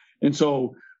buildings. And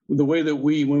so the way that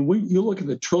you look at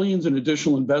the trillions in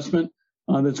additional investment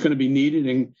that's going to be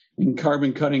needed in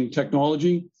carbon cutting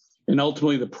technology, and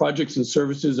ultimately the projects and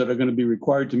services that are going to be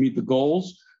required to meet the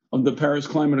goals of the Paris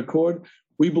Climate Accord,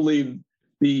 we believe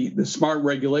the smart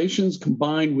regulations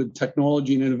combined with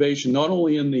technology and innovation, not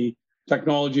only in the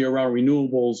technology around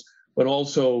renewables, but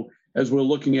also as we're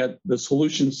looking at the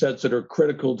solution sets that are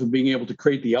critical to being able to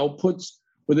create the outputs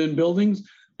within buildings,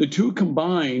 the two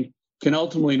combined can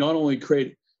ultimately not only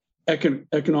create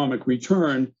economic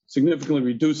return, significantly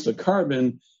reduce the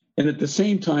carbon, and at the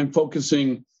same time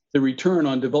focusing the return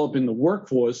on developing the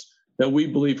workforce that we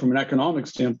believe from an economic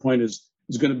standpoint is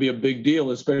going to be a big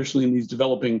deal, especially in these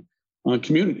developing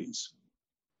communities.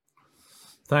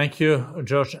 Thank you,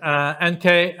 George.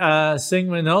 NK Singh,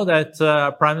 we know that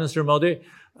Prime Minister Modi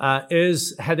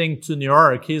is heading to New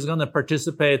York. He's going to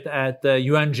participate at the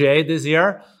UNGA this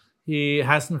year. He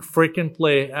hasn't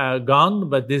frequently gone,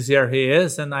 but this year he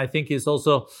is. And I think he's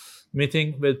also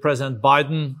meeting with President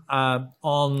Biden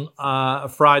on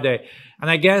Friday. And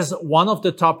I guess one of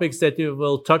the topics that you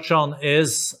will touch on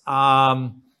is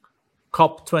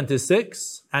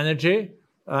COP26, energy,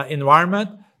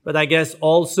 environment. But I guess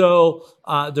also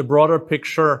the broader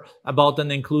picture about an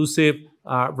inclusive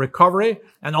recovery,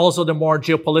 and also the more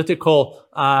geopolitical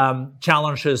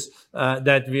challenges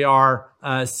that we are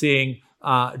seeing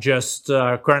just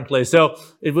currently. So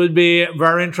it would be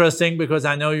very interesting, because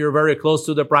I know you're very close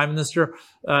to the Prime Minister,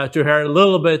 to hear a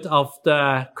little bit of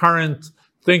the current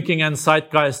thinking and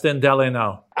zeitgeist in Delhi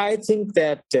now. I think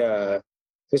that,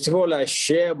 first of all, I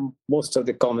share most of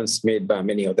the comments made by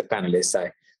many of the panelists.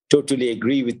 I totally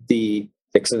agree with the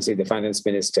Excellency, the Finance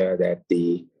Minister, that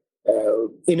the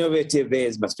innovative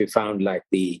ways must be found, like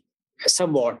the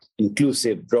somewhat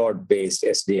inclusive, broad-based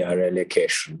SDR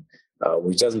allocation,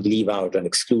 which doesn't leave out and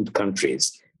exclude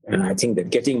countries. And I think that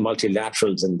getting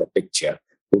multilaterals in the picture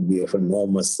would be of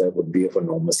enormous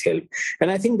help.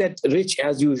 And I think that, Rich,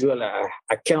 as usual,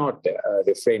 I cannot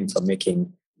refrain from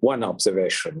making one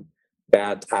observation,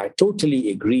 that I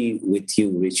totally agree with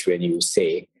you, Rich, when you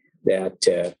say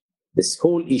that this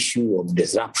whole issue of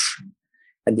disruption,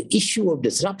 and the issue of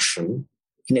disruption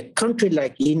in a country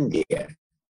like India,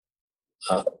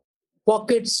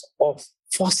 pockets of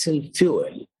fossil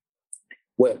fuel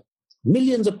where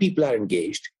millions of people are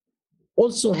engaged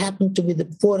also happen to be the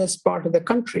poorest part of the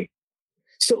country.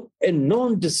 So a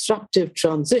non-disruptive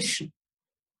transition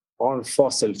on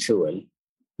fossil fuel,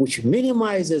 which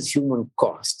minimizes human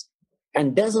cost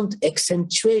and doesn't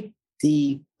accentuate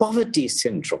the poverty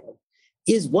syndrome,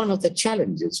 is one of the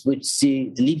challenges which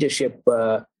the leadership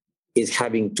is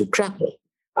having to grapple.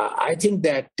 I think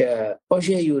that,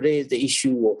 Pajia, you raised the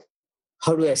issue of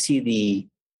how do I see the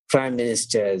Prime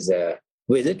Minister's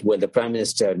visit? Well, the Prime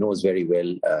Minister knows very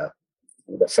well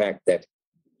the fact that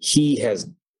he has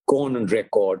gone on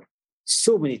record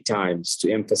so many times to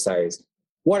emphasize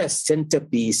what a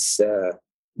centerpiece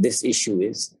this issue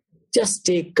is. Just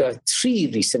take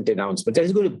 3 recent announcements that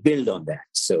is going to build on that.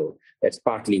 So that's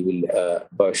partly will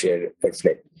Bashir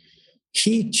reflect.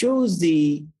 He chose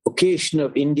the occasion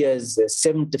of India's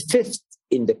 75th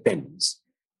independence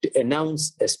to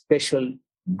announce a special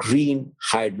green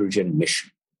hydrogen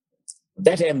mission.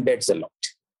 That embeds a lot.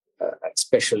 A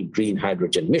special green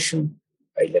hydrogen mission.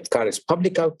 It'll encourage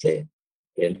public outlay,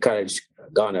 it'll encourage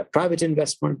garner private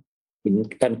investment,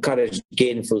 encourage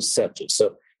gainful circles. So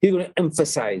he's going to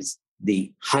emphasize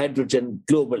the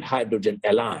global hydrogen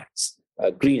alliance,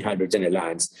 green hydrogen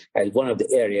alliance, as one of the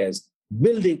areas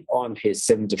building on his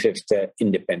 75th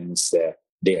Independence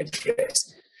Day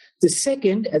address. The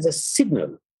second, as a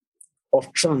signal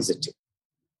of transiting,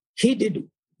 he did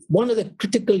one of the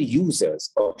critical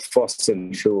users of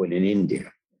fossil fuel in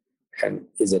India, and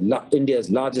is India's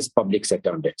largest public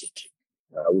sector undertaking,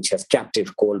 which has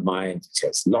captive coal mines, which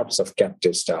has lots of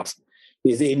captive staff,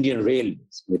 is the Indian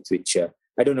Railways, with which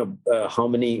I don't know how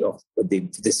many of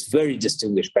this very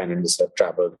distinguished panelists have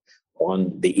traveled on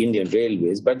the Indian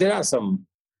Railways, but there are some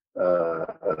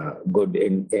good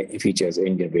features of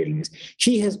Indian Railways.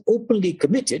 He has openly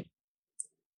committed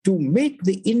to make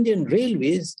the Indian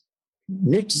Railways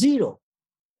net zero.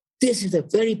 This is a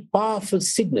very powerful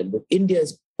signal of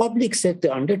India's public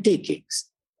sector undertakings,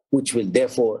 which will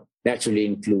therefore naturally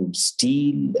include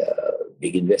steel,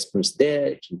 big investments there,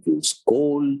 it includes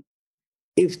coal.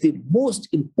 If the most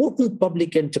important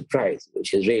public enterprise,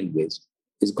 which is railways,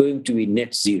 is going to be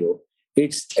net zero,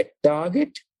 it's a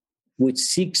target which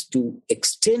seeks to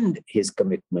extend his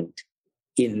commitment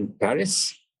in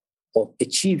Paris of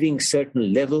achieving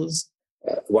certain levels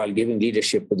while giving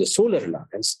leadership to the Solar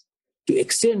Alliance, to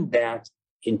extend that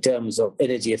in terms of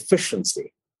energy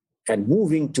efficiency and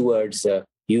moving towards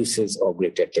uses of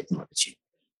greater technology.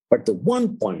 But the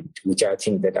one point which I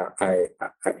think that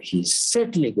he's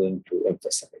certainly going to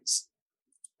emphasize,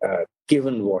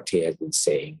 given what he has been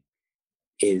saying,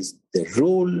 is the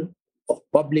role of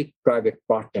public-private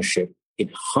partnership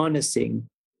in harnessing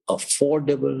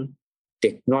affordable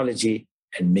technology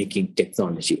and making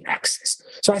technology access.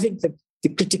 So I think that the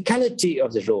criticality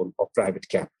of the role of private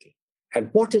capital and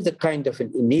what is the kind of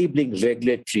an enabling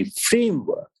regulatory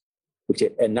framework which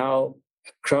are now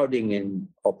crowding in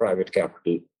of private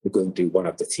capital is going to be one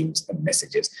of the themes and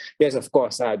messages. Yes, of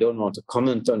course, I don't want to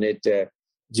comment on it.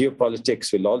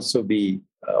 Geopolitics will also be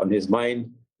on his mind.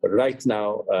 But right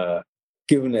now,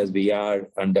 given as we are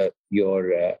under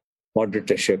your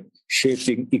moderatorship,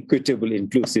 shaping equitable,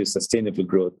 inclusive, sustainable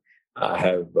growth, I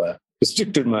have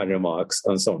restricted my remarks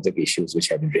on some of the issues which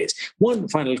have been raised. One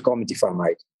final comment, if I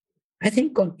might. I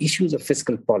think on issues of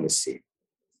fiscal policy,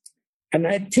 and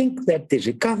I think that the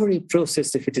recovery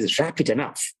process, if it is rapid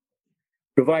enough,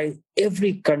 provides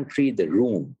every country the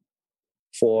room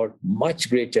for much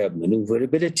greater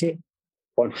maneuverability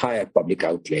on higher public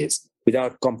outlays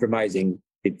without compromising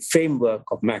the framework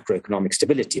of macroeconomic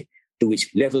stability, to which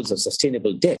levels of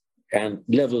sustainable debt and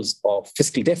levels of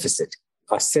fiscal deficit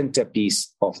are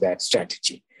centerpiece of that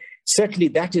strategy. Certainly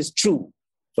that is true,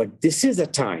 but this is a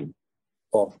time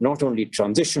of not only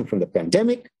transition from the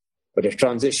pandemic, but a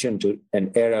transition to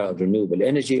an era of renewable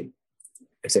energy.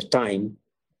 It's a time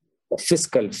of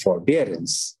fiscal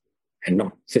forbearance and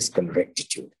not fiscal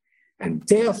rectitude. And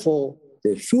therefore,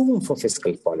 the room for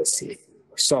fiscal policy,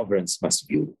 sovereigns must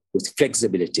view with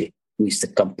flexibility, which the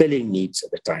compelling needs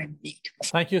of the time need.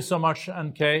 Thank you so much,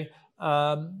 NK.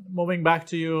 Moving back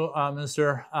to you,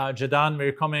 Mr. Jadaan,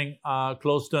 we're coming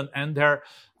close to an end here.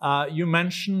 You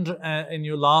mentioned in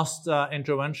your last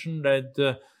intervention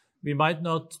that we might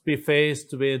not be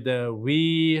faced with a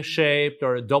V-shaped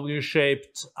or a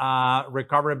W-shaped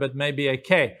recovery, but maybe a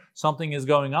K. Something is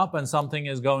going up and something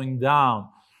is going down.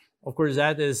 Of course,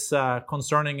 that is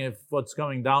concerning if what's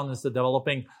going down is the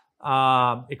developing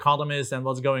economies and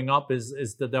what's going up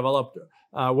is the developed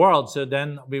world. So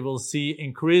then we will see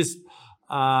increased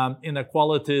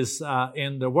inequalities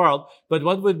in the world. But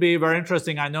what would be very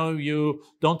interesting, I know you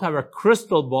don't have a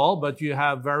crystal ball, but you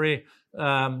have very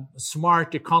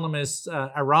smart economists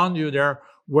around you there.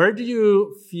 Where do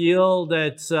you feel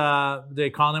that the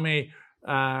economy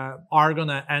are going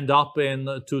to end up in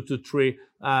 2 to 3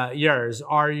 years?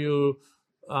 Are you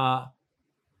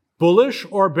bullish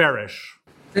or bearish?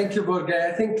 Thank you, Borge.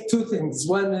 I think 2 things.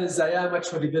 One is I am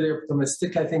actually very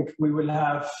optimistic. I think we will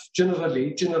have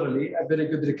generally a very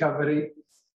good recovery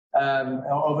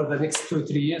over the next 2 or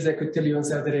 3 years. I could tell you in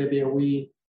Saudi Arabia,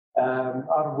 we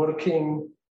are working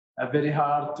very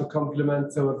hard to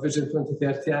complement our Vision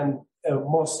 2030, and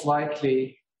most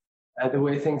likely the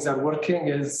way things are working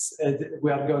is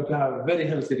we are going to have a very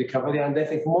healthy recovery, and I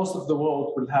think most of the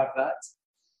world will have that.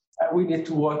 We need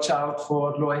to watch out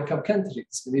for low-income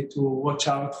countries. We need to watch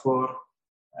out for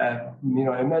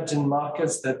emerging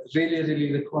markets that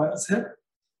really requires help,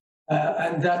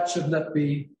 and that should not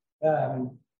be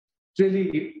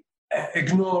really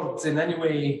ignored in any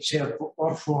way, shape,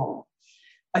 or form.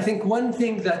 I think one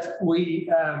thing that we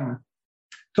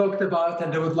talked about,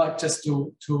 and I would like just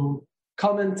to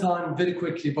comment on very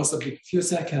quickly, possibly a few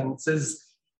seconds, is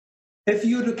if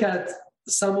you look at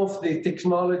some of the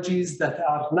technologies that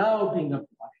are now being applied,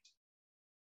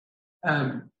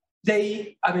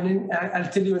 I'll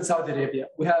tell you in Saudi Arabia,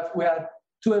 we have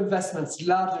two investments,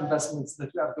 large investments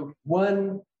that we are doing.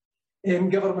 One in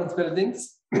government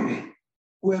buildings,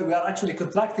 where we are actually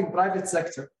contracting private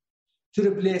sector to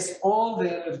replace all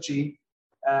the energy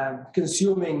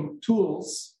consuming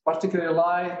tools, particularly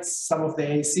lights, some of the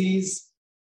ACs.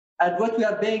 And what we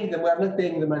are paying them, we are not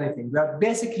paying them anything. We are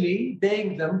basically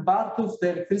paying them part of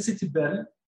the electricity bill,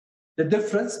 the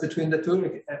difference between the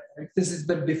two electricity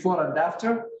bill before and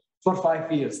after, for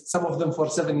 5 years, some of them for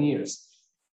 7 years.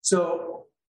 So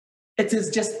it is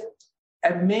just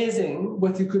amazing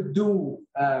what you could do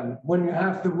when you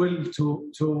have the will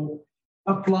to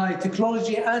apply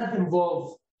technology and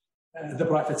involve the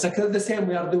private sector. The same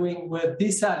we are doing with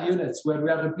desal units, where we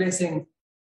are replacing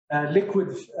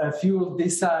liquid fuel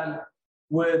desal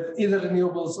with either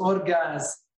renewables or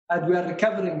gas, and we are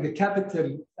recovering the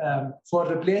capital for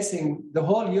replacing the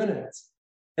whole unit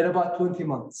in about 20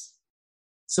 months.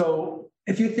 So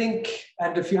if you think,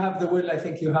 and if you have the will, I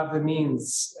think you have the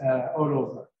means all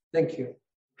over. Thank you.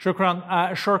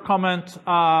 Shukran. Short comment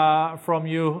from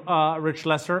you, Rich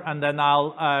Lesser, and then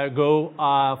I'll go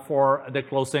for the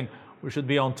closing. We should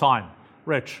be on time.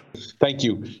 Rich. Thank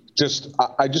you.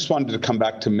 I just wanted to come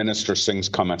back to Minister Singh's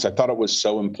comments. I thought it was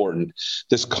so important.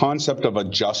 This concept of a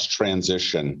just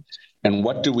transition, and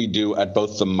what do we do at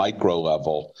both the micro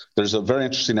level? There's a very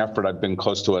interesting effort I've been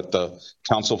close to at the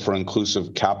Council for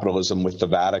Inclusive Capitalism with the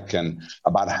Vatican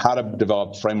about how to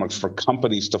develop frameworks for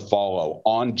companies to follow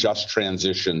on just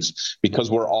transitions, because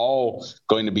we're all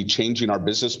going to be changing our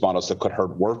business models that could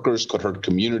hurt workers, could hurt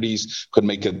communities, could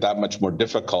make it that much more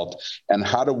difficult. And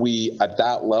how do we, at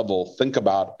that level, think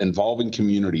about involving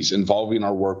communities, involving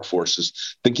our workforces,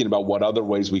 thinking about what other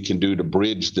ways we can do to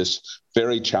bridge this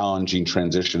very challenging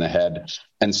transition ahead.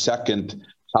 And second,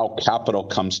 how capital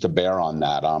comes to bear on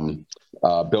that.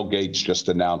 Bill Gates just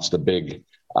announced a big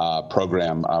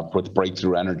program with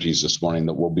Breakthrough Energies this morning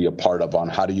that we'll be a part of, on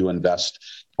how do you invest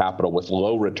capital with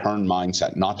low return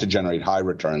mindset, not to generate high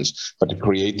returns, but to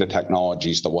create the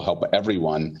technologies that will help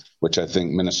everyone, which I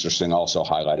think Minister Singh also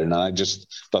highlighted. And I just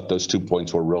thought those 2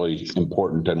 points were really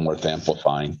important and worth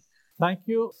amplifying. Thank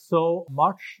you so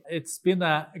much. It's been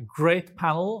a great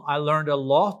panel. I learned a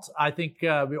lot. I think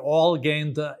we all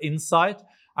gained insight.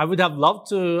 I would have loved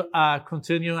to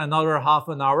continue another half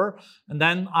an hour. And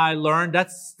then I learned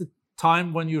that's the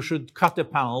time when you should cut the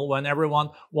panel, when everyone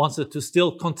wants it to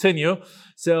still continue.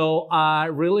 So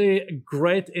really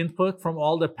great input from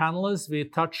all the panelists. We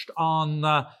touched on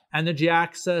energy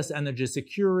access, energy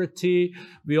security.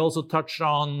 We also touched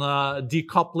on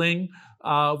decoupling.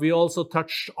 We also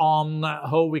touched on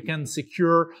how we can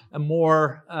secure a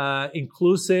more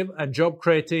inclusive and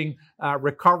job-creating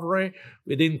recovery.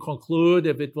 We didn't conclude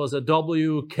if it was a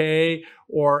W, K,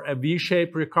 or a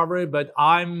V-shaped recovery, but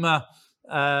I'm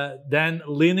then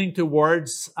leaning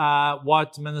towards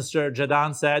what Minister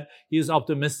Jadaan said. He's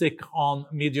optimistic on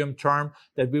medium term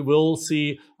that we will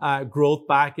see growth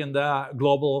back in the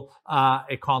global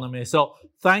economy. So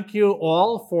thank you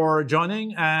all for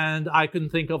joining, and I couldn't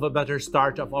think of a better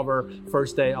start of our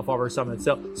first day of our summit.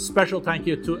 So special thank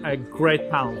you to a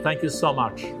great panel. Thank you so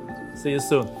much. See you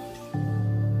soon.